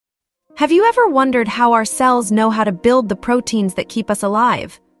Have you ever wondered how our cells know how to build the proteins that keep us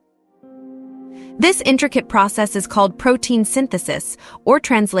alive? This intricate process is called protein synthesis, or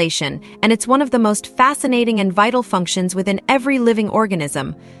translation, and it's one of the most fascinating and vital functions within every living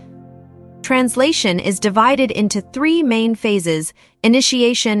organism. Translation is divided into three main phases: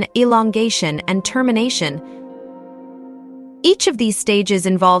 initiation, elongation, and termination. Each of these stages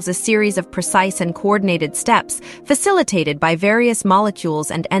involves a series of precise and coordinated steps, facilitated by various molecules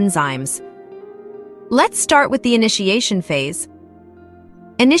and enzymes. Let's start with the initiation phase.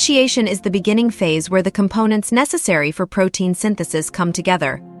 Initiation is the beginning phase where the components necessary for protein synthesis come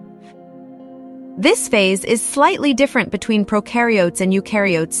together. This phase is slightly different between prokaryotes and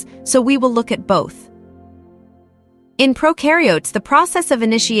eukaryotes, so we will look at both. In prokaryotes, the process of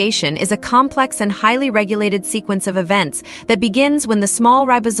initiation is a complex and highly regulated sequence of events that begins when the small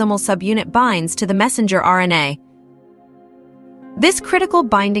ribosomal subunit binds to the messenger RNA. This critical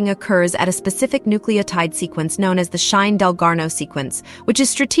binding occurs at a specific nucleotide sequence known as the Shine-Dalgarno sequence, which is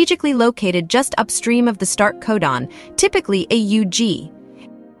strategically located just upstream of the start codon, typically a UG.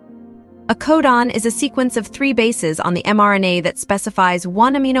 A codon is a sequence of 3 bases on the mRNA that specifies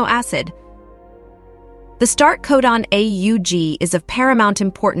one amino acid. The start codon AUG is of paramount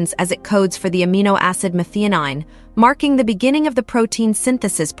importance as it codes for the amino acid methionine, marking the beginning of the protein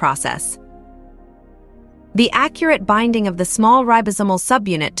synthesis process. The accurate binding of the small ribosomal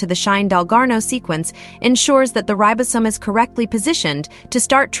subunit to the Shine-Dalgarno sequence ensures that the ribosome is correctly positioned to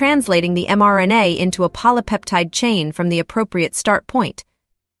start translating the mRNA into a polypeptide chain from the appropriate start point.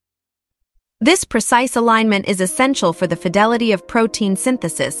 This precise alignment is essential for the fidelity of protein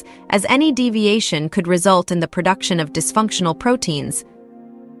synthesis, as any deviation could result in the production of dysfunctional proteins.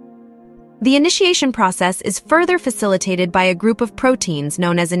 The initiation process is further facilitated by a group of proteins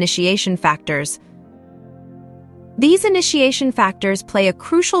known as initiation factors. These initiation factors play a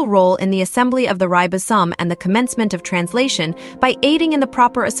crucial role in the assembly of the ribosome and the commencement of translation by aiding in the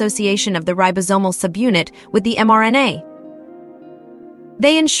proper association of the ribosomal subunit with the mRNA.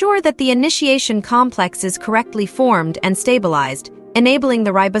 They ensure that the initiation complex is correctly formed and stabilized, enabling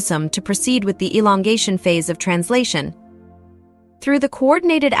the ribosome to proceed with the elongation phase of translation. Through the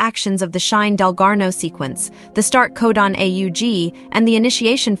coordinated actions of the Shine-Dalgarno sequence, the start codon AUG, and the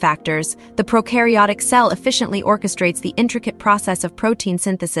initiation factors, the prokaryotic cell efficiently orchestrates the intricate process of protein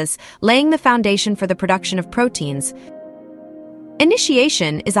synthesis, laying the foundation for the production of proteins.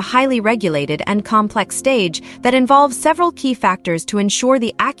 Initiation is a highly regulated and complex stage that involves several key factors to ensure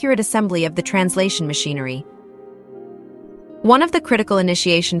the accurate assembly of the translation machinery. One of the critical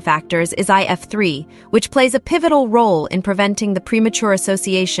initiation factors is IF3, which plays a pivotal role in preventing the premature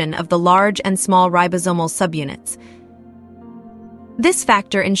association of the large and small ribosomal subunits. This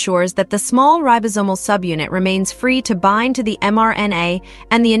factor ensures that the small ribosomal subunit remains free to bind to the mRNA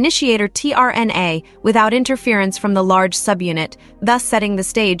and the initiator tRNA without interference from the large subunit, thus setting the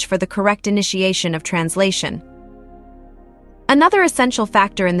stage for the correct initiation of translation. Another essential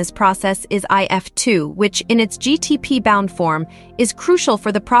factor in this process is IF2, which, in its GTP-bound form, is crucial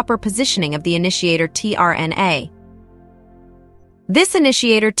for the proper positioning of the initiator tRNA. This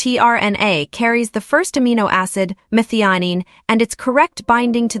initiator tRNA carries the first amino acid, methionine, and its correct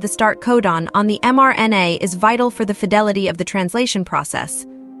binding to the start codon on the mRNA is vital for the fidelity of the translation process.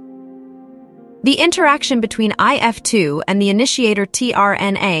 The interaction between IF2 and the initiator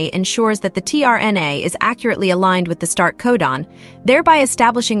tRNA ensures that the tRNA is accurately aligned with the start codon, thereby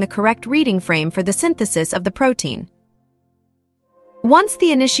establishing the correct reading frame for the synthesis of the protein. Once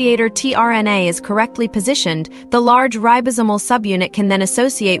the initiator tRNA is correctly positioned, the large ribosomal subunit can then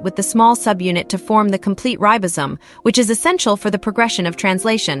associate with the small subunit to form the complete ribosome, which is essential for the progression of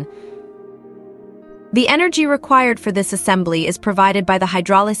translation. The energy required for this assembly is provided by the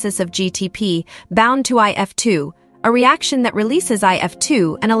hydrolysis of GTP bound to IF2, a reaction that releases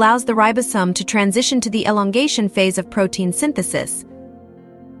IF2 and allows the ribosome to transition to the elongation phase of protein synthesis.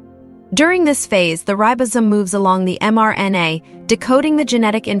 During this phase, the ribosome moves along the mRNA, decoding the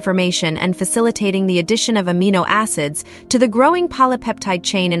genetic information and facilitating the addition of amino acids to the growing polypeptide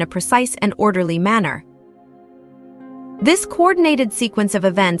chain in a precise and orderly manner. This coordinated sequence of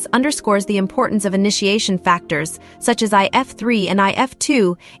events underscores the importance of initiation factors, such as IF3 and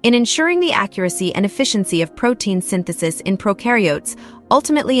IF2, in ensuring the accuracy and efficiency of protein synthesis in prokaryotes,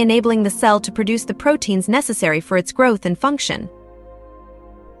 ultimately enabling the cell to produce the proteins necessary for its growth and function.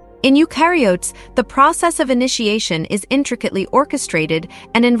 In eukaryotes, the process of initiation is intricately orchestrated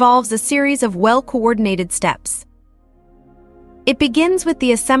and involves a series of well-coordinated steps. It begins with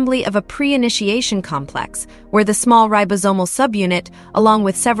the assembly of a pre-initiation complex, where the small ribosomal subunit, along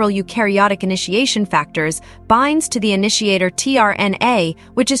with several eukaryotic initiation factors, binds to the initiator tRNA,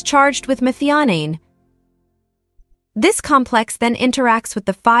 which is charged with methionine. This complex then interacts with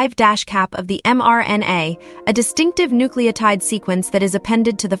the 5' cap of the mRNA, a distinctive nucleotide sequence that is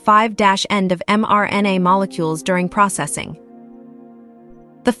appended to the 5' end of mRNA molecules during processing.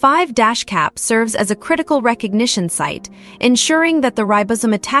 The 5' cap serves as a critical recognition site, ensuring that the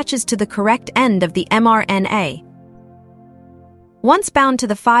ribosome attaches to the correct end of the mRNA. Once bound to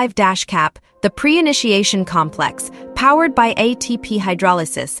the 5' cap, the pre-initiation complex, powered by ATP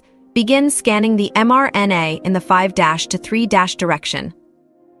hydrolysis, begins scanning the mRNA in the 5' to 3' direction.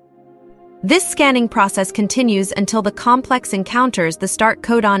 This scanning process continues until the complex encounters the start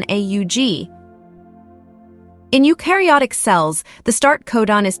codon AUG. In eukaryotic cells, the start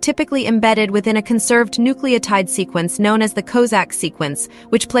codon is typically embedded within a conserved nucleotide sequence known as the Kozak sequence,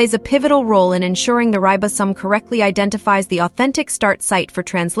 which plays a pivotal role in ensuring the ribosome correctly identifies the authentic start site for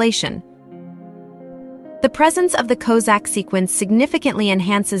translation. The presence of the Kozak sequence significantly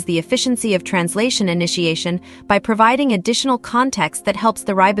enhances the efficiency of translation initiation by providing additional context that helps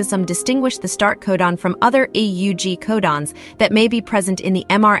the ribosome distinguish the start codon from other AUG codons that may be present in the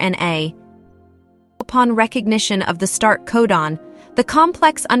mRNA. Upon recognition of the start codon, the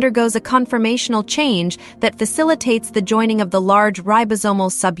complex undergoes a conformational change that facilitates the joining of the large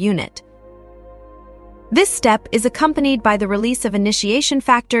ribosomal subunit. This step is accompanied by the release of initiation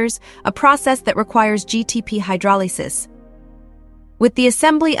factors, a process that requires GTP hydrolysis. With the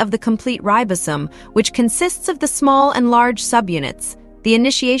assembly of the complete ribosome, which consists of the small and large subunits, the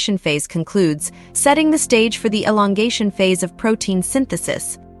initiation phase concludes, setting the stage for the elongation phase of protein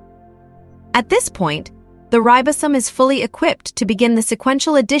synthesis. At this point, the ribosome is fully equipped to begin the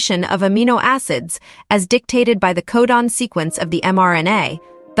sequential addition of amino acids as dictated by the codon sequence of the mRNA,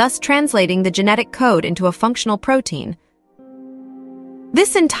 thus translating the genetic code into a functional protein.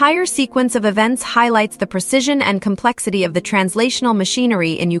 This entire sequence of events highlights the precision and complexity of the translational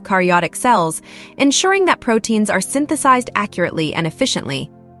machinery in eukaryotic cells, ensuring that proteins are synthesized accurately and efficiently.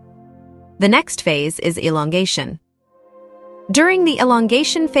 The next phase is elongation. During the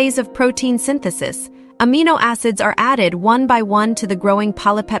elongation phase of protein synthesis, amino acids are added one by one to the growing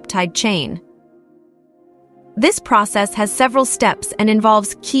polypeptide chain. This process has several steps and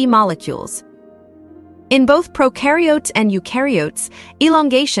involves key molecules. In both prokaryotes and eukaryotes,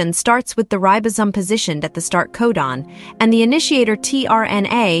 elongation starts with the ribosome positioned at the start codon, and the initiator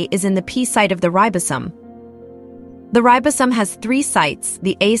tRNA is in the P site of the ribosome. The ribosome has 3 sites,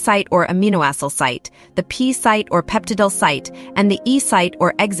 the A site or aminoacyl site, the P site or peptidyl site, and the E site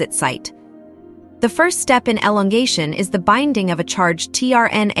or exit site. The first step in elongation is the binding of a charged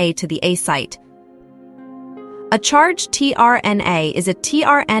tRNA to the A site. A charged tRNA is a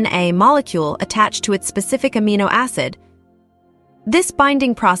tRNA molecule attached to its specific amino acid. This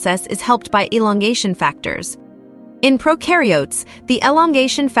binding process is helped by elongation factors. In prokaryotes, the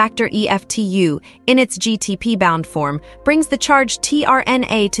elongation factor EFTU, in its GTP-bound form, brings the charged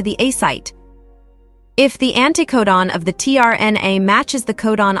tRNA to the A site. If the anticodon of the tRNA matches the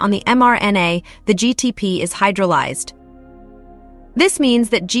codon on the mRNA, the GTP is hydrolyzed. This means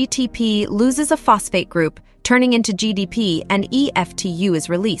that GTP loses a phosphate group, turning into GDP, and EFTU is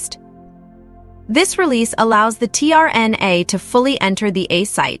released. This release allows the tRNA to fully enter the A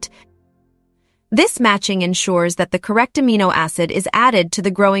site. This matching ensures that the correct amino acid is added to the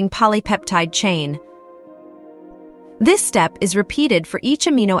growing polypeptide chain. This step is repeated for each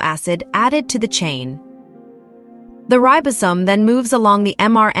amino acid added to the chain. The ribosome then moves along the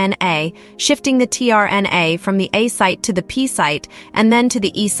mRNA, shifting the tRNA from the A site to the P site and then to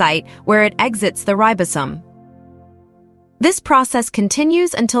the E site, where it exits the ribosome. This process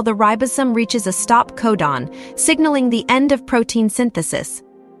continues until the ribosome reaches a stop codon, signaling the end of protein synthesis.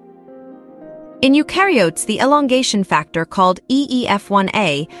 In eukaryotes, the elongation factor called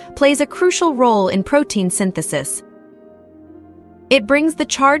EEF1A plays a crucial role in protein synthesis. It brings the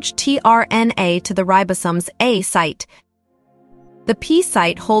charged tRNA to the ribosome's A site. The P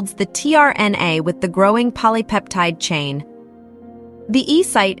site holds the tRNA with the growing polypeptide chain. The E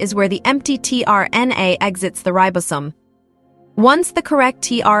site is where the empty tRNA exits the ribosome. Once the correct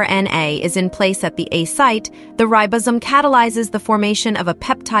tRNA is in place at the A site, the ribosome catalyzes the formation of a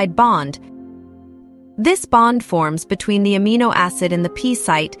peptide bond. This bond forms between the amino acid in the P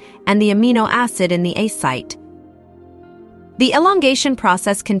site and the amino acid in the A site. The elongation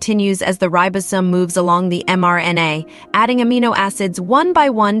process continues as the ribosome moves along the mRNA, adding amino acids one by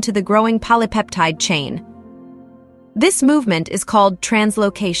one to the growing polypeptide chain. This movement is called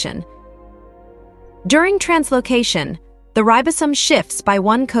translocation. During translocation, the ribosome shifts by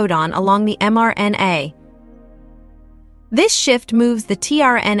one codon along the mRNA. This shift moves the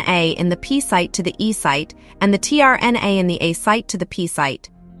tRNA in the P site to the E site and the tRNA in the A site to the P site.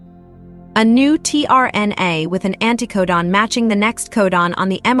 A new tRNA with an anticodon matching the next codon on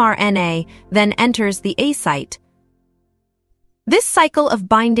the mRNA then enters the A site. This cycle of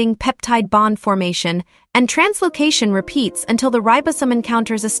binding, peptide bond formation, and translocation repeats until the ribosome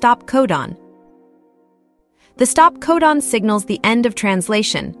encounters a stop codon. The stop codon signals the end of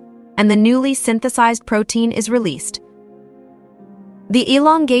translation, and the newly synthesized protein is released. The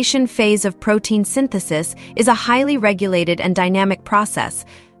elongation phase of protein synthesis is a highly regulated and dynamic process.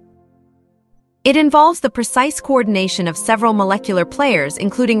 It involves the precise coordination of several molecular players,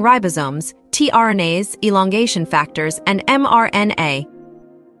 including ribosomes, tRNAs, elongation factors, and mRNA.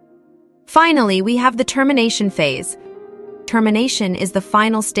 Finally, we have the termination phase. Termination is the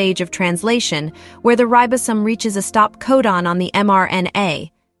final stage of translation, where the ribosome reaches a stop codon on the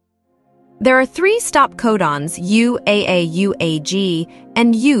mRNA. There are three stop codons, UAA-UAG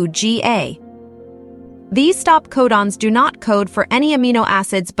and UGA. These stop codons do not code for any amino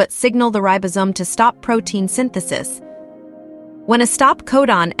acids but signal the ribosome to stop protein synthesis. When a stop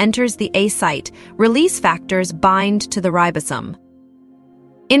codon enters the A site, release factors bind to the ribosome.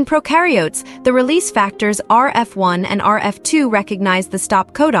 In prokaryotes, the release factors RF1 and RF2 recognize the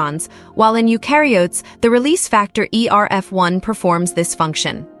stop codons, while in eukaryotes, the release factor ERF1 performs this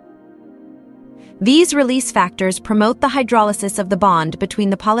function. These release factors promote the hydrolysis of the bond between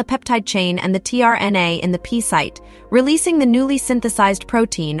the polypeptide chain and the tRNA in the P site, releasing the newly synthesized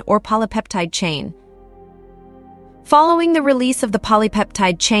protein or polypeptide chain. Following the release of the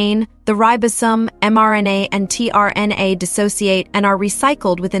polypeptide chain, the ribosome, mRNA, and tRNA dissociate and are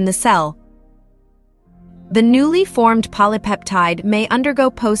recycled within the cell. The newly formed polypeptide may undergo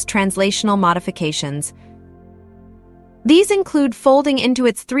post-translational modifications. These include folding into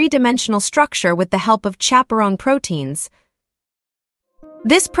its three-dimensional structure with the help of chaperone proteins.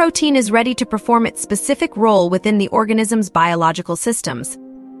 This protein is ready to perform its specific role within the organism's biological systems.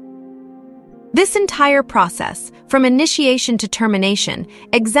 This entire process, from initiation to termination,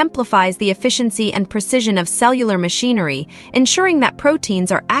 exemplifies the efficiency and precision of cellular machinery, ensuring that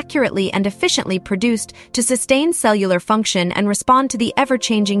proteins are accurately and efficiently produced to sustain cellular function and respond to the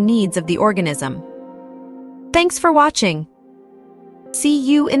ever-changing needs of the organism. Thanks for watching. See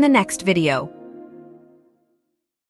you in the next video.